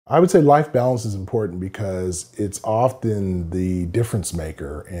I would say life balance is important because it's often the difference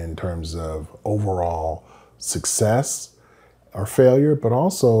maker in terms of overall success or failure, but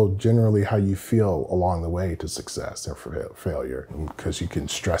also generally how you feel along the way to success or failure. Because you can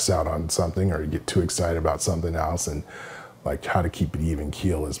stress out on something or you get too excited about something else, and like how to keep it even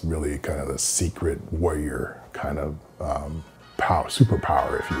keel is really kind of the secret warrior kind of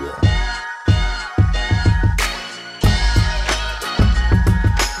superpower, if you will.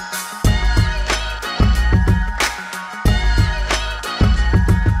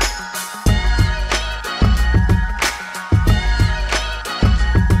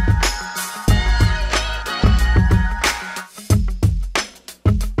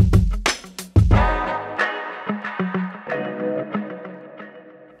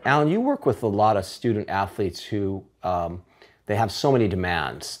 Alan, you work with a lot of student athletes who, they have so many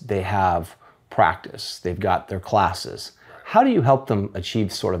demands. They have practice, they've got their classes. How do you help them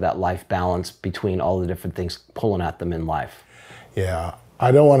achieve sort of that life balance between all the different things pulling at them in life? Yeah,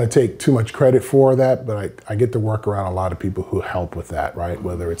 I don't want to take too much credit for that, but I get to work around a lot of people who help with that, right?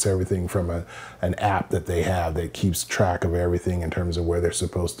 Whether it's everything from an app that they have that keeps track of everything in terms of where they're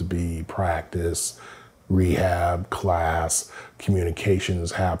supposed to be, practice, rehab, class,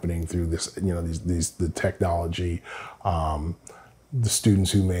 communications happening through this, the technology. The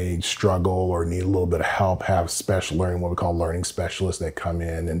students who may struggle or need a little bit of help have special learning, what we call learning specialists that come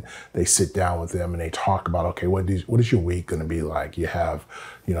in and they sit down with them and they talk about, okay, what is your week going to be like? You have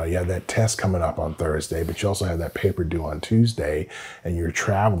that test coming up on Thursday, but you also have that paper due on Tuesday, and you're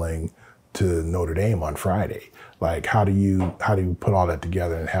traveling to Notre Dame on Friday. Like, how do you put all that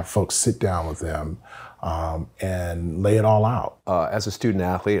together and have folks sit down with them and lay it all out? As a student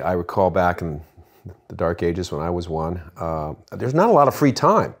athlete, I recall back in the dark ages when I was one, there's not a lot of free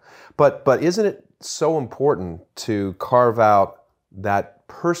time, but isn't it so important to carve out that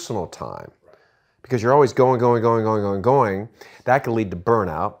personal time? Because you're always going. That can lead to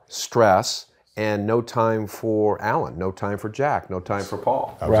burnout, stress, and no time for Alan, no time for Jack, no time for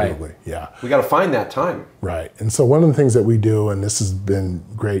Paul. Absolutely, right. Yeah. We got to find that time. Right, and so one of the things that we do, and this has been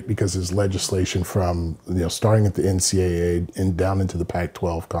great because there's legislation from, starting at the NCAA and down into the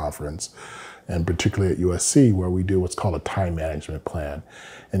Pac-12 conference, and particularly at USC, where we do what's called a time management plan.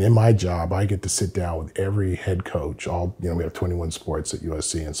 And in my job, I get to sit down with every head coach. We have 21 sports at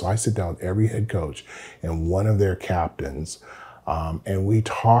USC, and so I sit down with every head coach and one of their captains, and we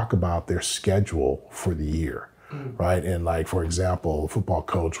talk about their schedule for the year, right? And like, for example, a football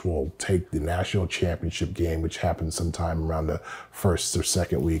coach will take the national championship game, which happens sometime around the first or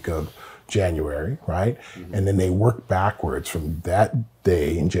second week of January, right? Mm-hmm. And then they work backwards from that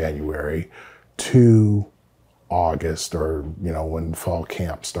day in January to August, or when fall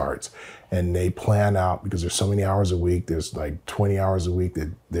camp starts, and they plan out, because there's so many hours a week, there's like 20 hours a week that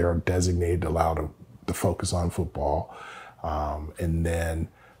they're designated allowed to focus on football, and then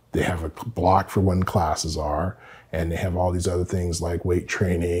they have a block for when classes are, and they have all these other things like weight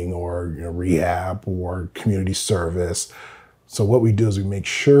training or rehab or community service. So what we do is we make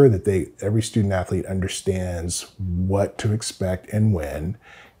sure that every student athlete understands what to expect and when,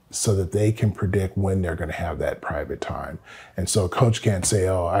 so that they can predict when they're going to have that private time. And so a coach can't say,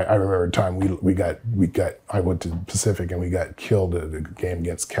 oh, I remember a time I went to Pacific and we got killed at a game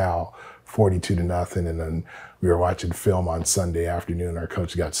against Cal, 42-0, and then we were watching film on Sunday afternoon. Our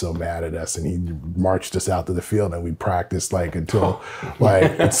coach got so mad at us and he marched us out to the field, and we practiced like until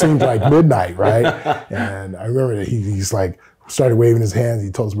it seemed like midnight, right? And I remember that he's like started waving his hands.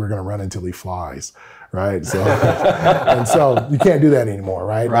 He told us we were going to run until he flies. Right, so and so you can't do that anymore,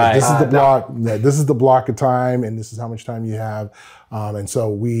 right? Right. This is the block. This is the block of time, and this is how much time you have. And so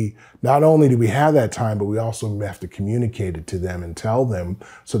we not only do we have that time, but we also have to communicate it to them and tell them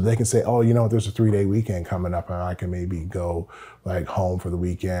so they can say, oh, there's a 3-day weekend coming up, and I can maybe go like home for the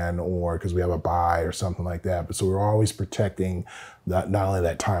weekend, or because we have a bye or something like that. But so we're always protecting not only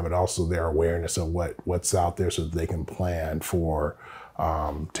that time, but also their awareness of what's out there, so that they can plan for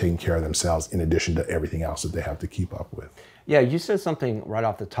taking care of themselves in addition to everything else that they have to keep up with. Yeah, you said something right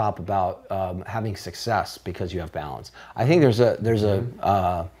off the top about having success because you have balance. I think it's kind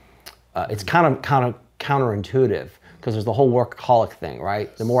of counterintuitive, because there's the whole workaholic thing,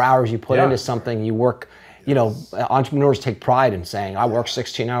 right? The more hours you put into something, you work. Entrepreneurs take pride in saying, I work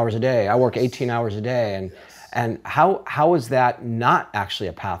 16 hours a day, I work 18 hours a day, and how is that not actually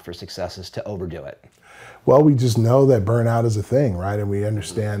a path for success, is to overdo it? Well, we just know that burnout is a thing, right? And we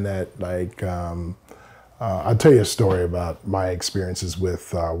understand that, I'll tell you a story about my experiences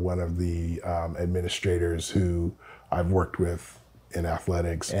with one of the administrators who I've worked with in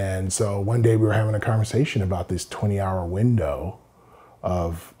athletics. And so one day we were having a conversation about this 20-hour window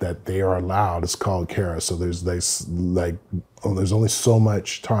of that they are allowed. It's called CARA. So there's there's only so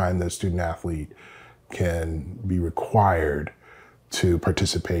much time that a student athlete can be required to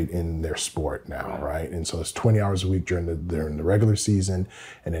participate in their sport now, right? And so it's 20 hours a week during the regular season,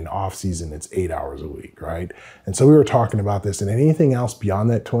 and in off season it's 8 hours a week, right? And so we were talking about this, and anything else beyond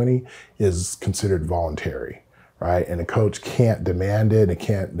that 20 is considered voluntary, right? And a coach can't demand it.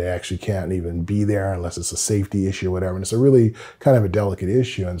 They actually can't even be there unless it's a safety issue or whatever. And it's a really kind of a delicate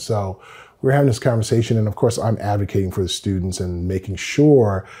issue. And so we're having this conversation, and of course I'm advocating for the students and making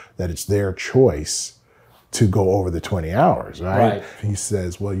sure that it's their choice to go over the 20 hours, right? He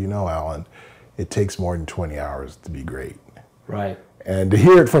says, well, Alan, it takes more than 20 hours to be great. Right. And to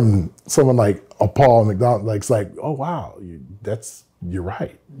hear it from someone like a Paul McDonald, it's like, oh, wow, you're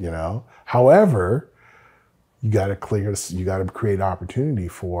right, However, you got to create opportunity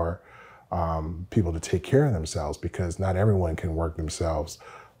for people to take care of themselves, because not everyone can work themselves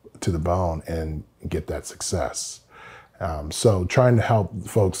to the bone and get that success. So trying to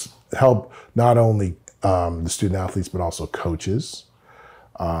help not only the student athletes, but also coaches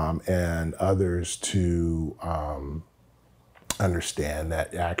and others to understand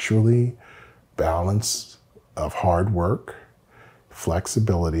that actually balance of hard work,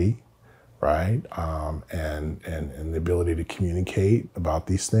 flexibility, right, and the ability to communicate about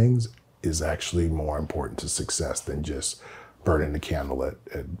these things is actually more important to success than just burning the candle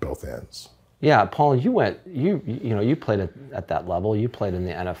at both ends. Yeah, Paul, you played at that level. You played in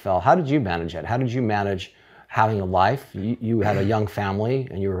the NFL. How did you manage it? How did you manage having a life? You had a young family,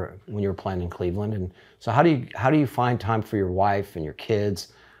 and when you were playing in Cleveland. And so how do you find time for your wife and your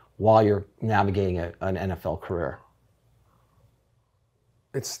kids while you're navigating an NFL career?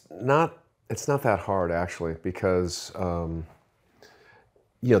 It's not that hard, actually, because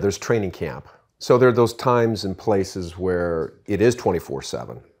there's training camp. So there are those times and places where it is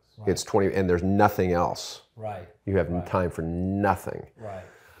 24/7. Right. It's 20, and there's nothing else. Right. You have time for nothing. Right.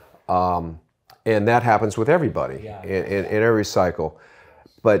 And that happens with everybody in every cycle.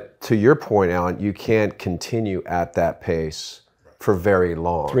 But to your point, Alan, you can't continue at that pace for very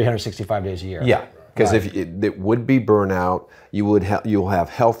long. 365 days a year. Yeah, because if it would be burnout, you'll have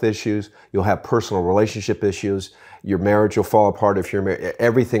health issues, you'll have personal relationship issues, your marriage will fall apart if you're married,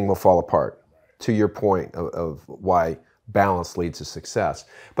 everything will fall apart. To your point of why balance leads to success.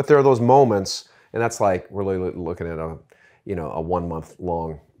 But there are those moments, and that's like really looking at a 1 month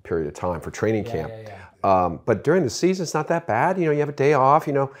long period of time for training camp. But during the season, it's not that bad. You have a day off.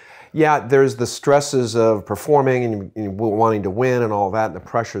 There's the stresses of performing and wanting to win and all that, and the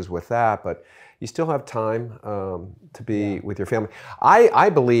pressures with that. But you still have time to be with your family. I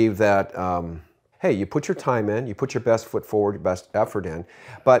believe that hey, you put your time in, you put your best foot forward, your best effort in,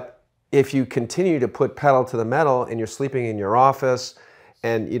 but if you continue to put pedal to the metal and you're sleeping in your office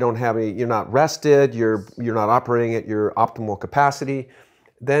and you're not rested, you're not operating at your optimal capacity,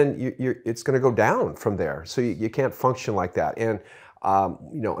 then it's going to go down from there. So you can't function like that. And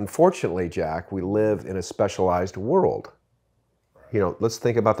unfortunately, Jack, we live in a specialized world. Let's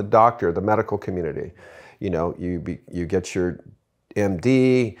think about the doctor, the medical community. You get your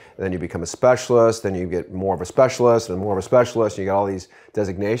MD, then you become a specialist, then you get more of a specialist and more of a specialist, and you get all these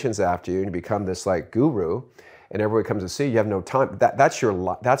designations after you, and you become this like guru, and everybody comes to see you. You have no time. That's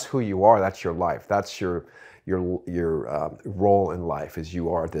who you are. That's your life. That's your role in life, is you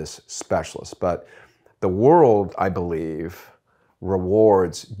are this specialist. But the world, I believe,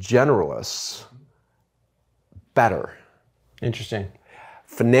 rewards generalists better. Interesting.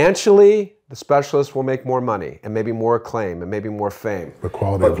 Financially, the specialist will make more money and maybe more acclaim and maybe more fame. The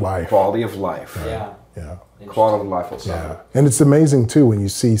quality of life. Quality of life. Yeah. Yeah. Quality of life will suffer. Yeah. And it's amazing too when you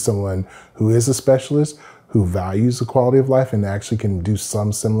see someone who is a specialist who values the quality of life and actually can do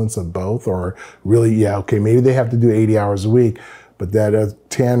some semblance of both, or really, maybe they have to do 80 hours a week, but that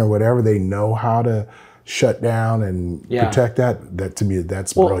 10 or whatever, they know how to shut down and protect that to me,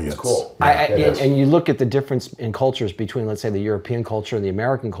 that's brilliant. Cool. And you look at the difference in cultures between, let's say, the European culture and the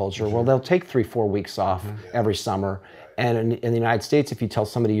American culture. Well, they'll take 3-4 weeks off every summer. And in the United States, if you tell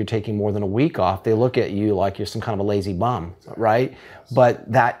somebody you're taking more than a week off, they look at you like you're some kind of a lazy bum, right? But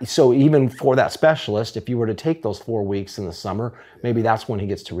so even for that specialist, if you were to take those 4 weeks in the summer, maybe that's when he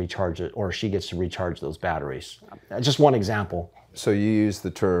gets to recharge it, or she gets to recharge those batteries. Just one example. So you use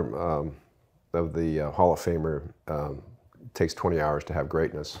the term of the Hall of Famer, takes 20 hours to have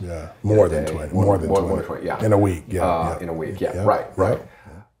greatness. Yeah, more than 20. More than 20. Yeah. In a week, In a week, right.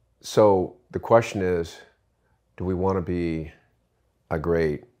 So the question is, do we want to be a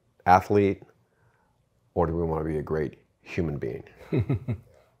great athlete, or do we want to be a great human being?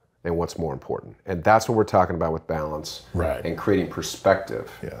 and what's more important. And that's what we're talking about with balance, right, and creating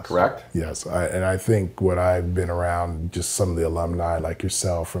perspective, yes, correct? Yes, and I think what I've been around, just some of the alumni like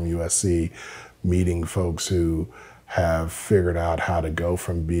yourself from USC, meeting folks who have figured out how to go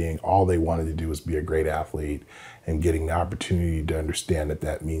from being, all they wanted to do was be a great athlete, and getting the opportunity to understand that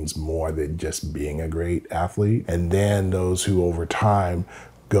that means more than just being a great athlete. And then those who over time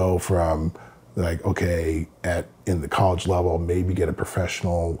go from like, okay, in the college level, maybe get a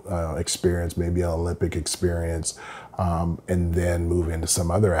professional experience, maybe an Olympic experience, and then move into some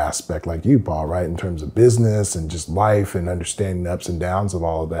other aspect like you, Paul, right? In terms of business and just life and understanding the ups and downs of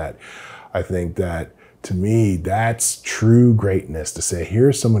all of that. I think that, to me, that's true greatness, to say,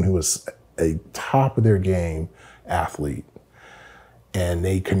 here's someone who was a top of their game athlete, and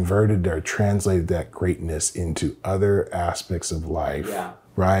they converted or translated that greatness into other aspects of life. Yeah.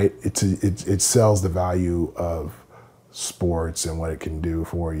 Right? It sells the value of sports and what it can do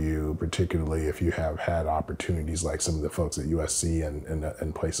for you, particularly if you have had opportunities like some of the folks at USC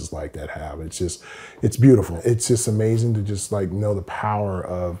and places like that have. It's beautiful. It's just amazing to just like know the power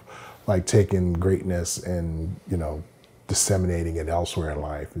of like taking greatness and, you know, disseminating it elsewhere in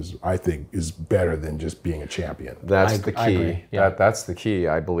life I think is better than just being a champion. That's the key. I agree. Yeah. That's the key,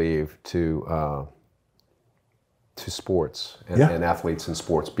 I believe, to sports and athletes in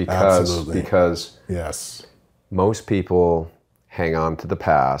sports, because yes, most people hang on to the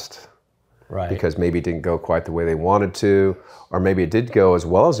past, right? Because maybe it didn't go quite the way they wanted to, or maybe it did go as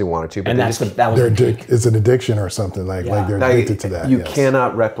well as they wanted to. But it's an addiction or something like they're addicted to that. You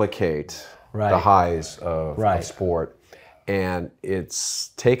cannot replicate right. the highs of sport, and it's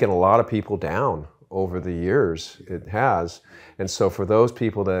taken a lot of people down over the years. It has, and so for those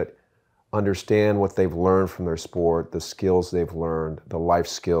people that understand what they've learned from their sport, the skills they've learned, the life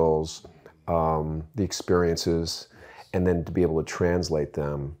skills, the experiences, and then to be able to translate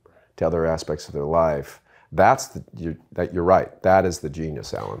them to other aspects of their life. You're right. That is the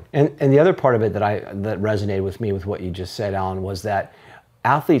genius, Alan. And the other part of it that resonated with me with what you just said, Alan, was that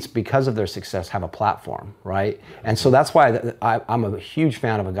athletes, because of their success, have a platform, right? And so that's why I'm a huge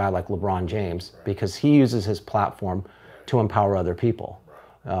fan of a guy like LeBron James, because he uses his platform to empower other people.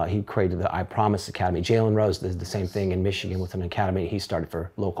 He created the I Promise Academy. Jalen Rose did the same thing in Michigan with an academy he started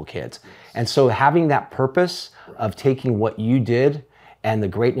for local kids. And so having that purpose of taking what you did and the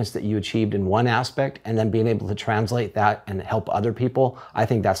greatness that you achieved in one aspect and then being able to translate that and help other people, I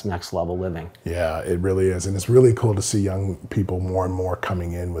think that's next level living. Yeah, it really is. And it's really cool to see young people more and more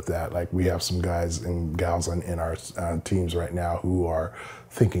coming in with that. Like we have some guys and gals in our teams right now who are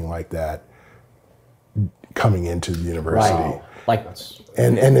thinking like that coming into the university. Right. Like,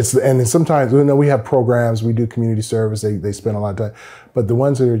 and sometimes, you know, we have programs, we do community service, they spend a lot of time, but the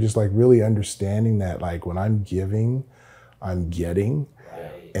ones that are just like really understanding that, like when I'm giving, I'm getting,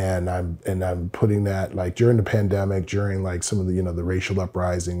 and I'm putting that, like during the pandemic, during like some of the, you know, the racial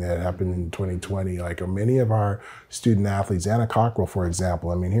uprising that happened in 2020, like many of our student athletes, Anna Cockrell, for example,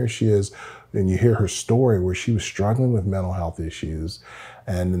 I mean, here she is, and you hear her story where she was struggling with mental health issues.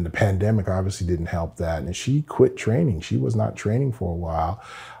 And then the pandemic obviously didn't help that. And she quit training. She was not training for a while.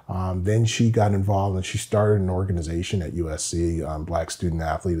 Then she got involved and she started an organization at USC, Black Student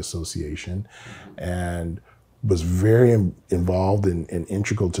Athlete Association, and was very involved and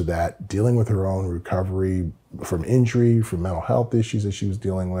integral to that, dealing with her own recovery from injury, from mental health issues that she was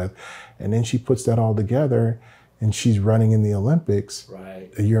dealing with. And then she puts that all together and she's running in the Olympics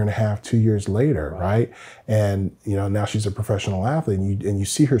a year and a half, 2 years later, right? And you know, now she's a professional athlete, and you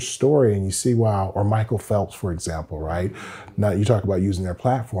see her story, and you see, wow. Or Michael Phelps, for example, right? Now you talk about using their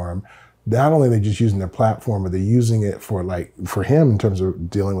platform. Not only are they just using their platform, but they're using it for him in terms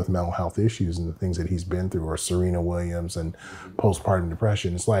of dealing with mental health issues and the things that he's been through, or Serena Williams and postpartum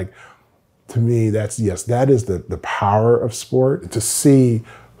depression. It's like, to me, that is the power of sport, to see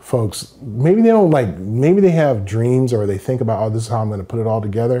folks, maybe they have dreams or they think about, oh, this is how I'm going to put it all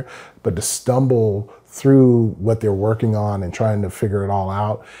together, but to stumble through what they're working on and trying to figure it all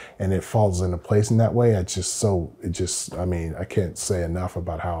out, and it falls into place in that way. I mean, I can't say enough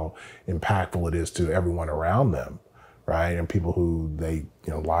about how impactful it is to everyone around them, right? And people who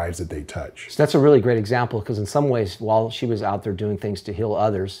lives that they touch. So that's a really great example, because in some ways, while she was out there doing things to heal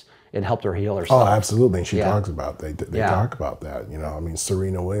others, it helped her heal herself. Oh, absolutely. And she talks about they talk about that. You know, I mean,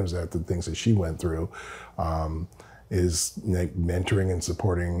 Serena Williams, the things that she went through, is mentoring and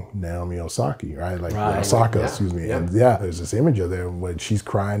supporting Naomi Osaka, right? Osaka, excuse me. Yeah. And there's this image of there when she's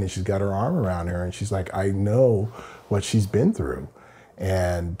crying and she's got her arm around her and she's like, I know what she's been through.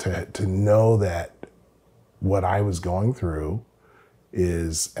 And to know that what I was going through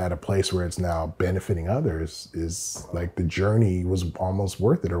is at a place where it's now benefiting others, is like the journey was almost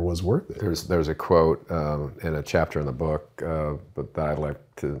worth it, or was worth it. There's a quote in a chapter in the book, but that I'd like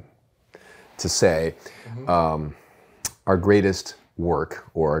to say, our greatest work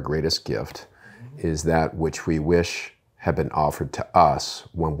or our greatest gift is that which we wish had been offered to us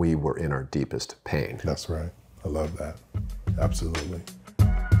when we were in our deepest pain. That's right. I love that. Absolutely.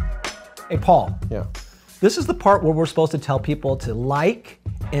 Hey, Paul. Yeah. This is the part where we're supposed to tell people to like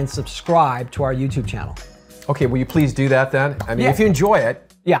and subscribe to our YouTube channel. Okay, will you please do that then? I mean, Yeah. if you enjoy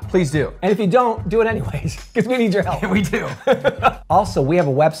it, Yeah. please do. And if you don't, do it anyways, because we need your help. We do. Also, we have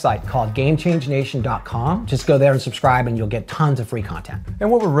a website called GameChangeNation.com. Just go there and subscribe and you'll get tons of free content. And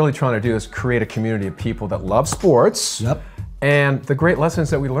what we're really trying to do is create a community of people that love sports. Yep. And the great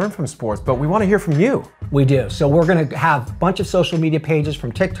lessons that we learn from sports, but we want to hear from you. We do. So we're going to have a bunch of social media pages,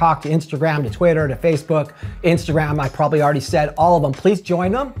 from TikTok to Instagram to Twitter to Facebook. Instagram, I probably already said all of them. Please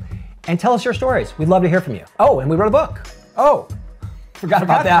join them and tell us your stories. We'd love to hear from you. Oh, and we wrote a book. Oh, Forgot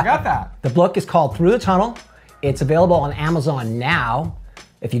about that. Forgot that. The book is called Through the Tunnel. It's available on Amazon now.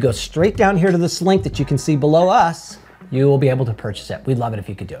 If you go straight down here to this link that you can see below us, you will be able to purchase it. We'd love it if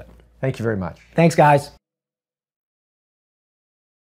you could do it. Thank you very much. Thanks, guys.